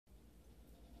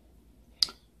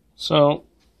So,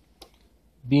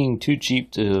 being too cheap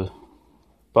to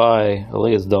buy a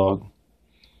lathe dog,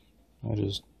 I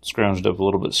just scrounged up a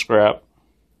little bit of scrap.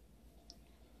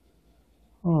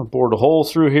 I'm going to bore a hole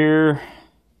through here.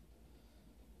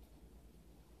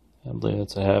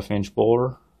 That's a 1/2-inch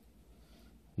bore.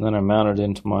 And then I mounted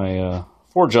into my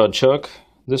 4-jaw chuck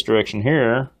this direction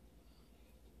here.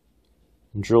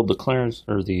 And drilled the clearance,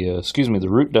 or the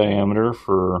root diameter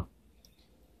for,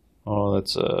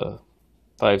 that's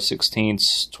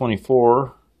 5/16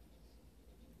 24,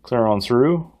 clear on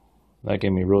through. That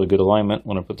gave me really good alignment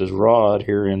when I put this rod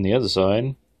here in the other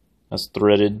side. That's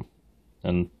threaded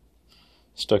and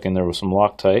stuck in there with some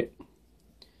Loctite.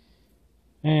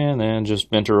 And then just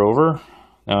bent her over.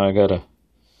 Now I gotta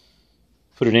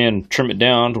put it in, trim it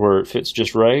down to where it fits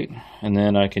just right, and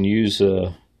then I can use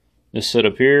this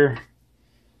setup here.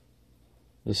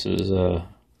 This is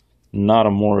not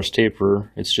a Morris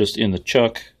taper, it's just in the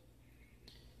chuck.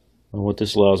 And what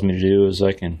this allows me to do is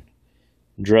I can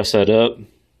dress that up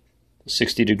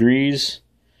 60 degrees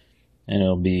and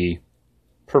it'll be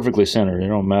perfectly centered. It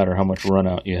don't matter how much run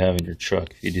out you have in your chuck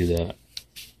if you do that.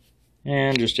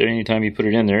 And just anytime you put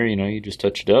it in there, you just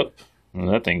touch it up. And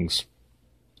that thing's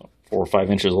 4 or 5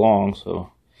 inches long,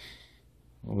 so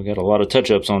we got a lot of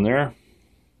touch-ups on there.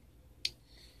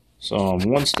 So I'm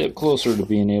one step closer to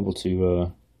being able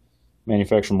to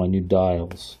manufacture my new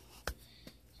dials.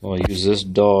 So I'll use this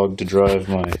dog to drive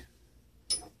my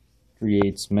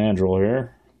 3/8 mandrel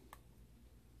here.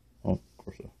 Oh, of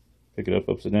course I pick it up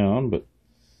upside down, but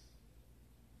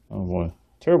oh boy,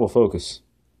 terrible focus.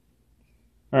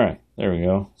 Alright, there we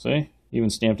go. See?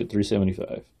 Even stamped at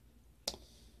 375.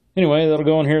 Anyway, that'll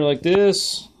go in here like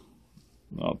this.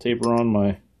 I'll taper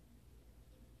on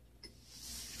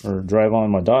drive on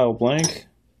my dial blank.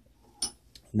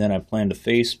 And then I plan to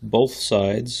face both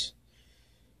sides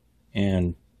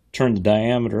and turn the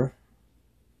diameter.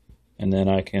 And then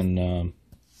I can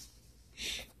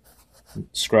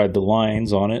scribe the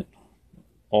lines on it,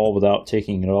 all without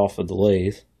taking it off of the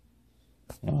lathe.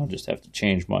 Now I'll just have to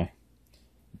change my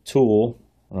tool.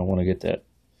 I want to get that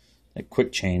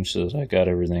quick change so that I got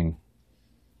everything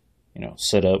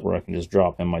set up where I can just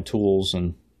drop in my tools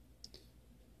and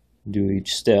do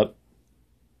each step.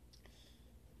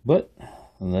 But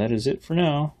that is it for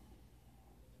now.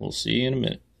 We'll see you in a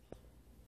minute.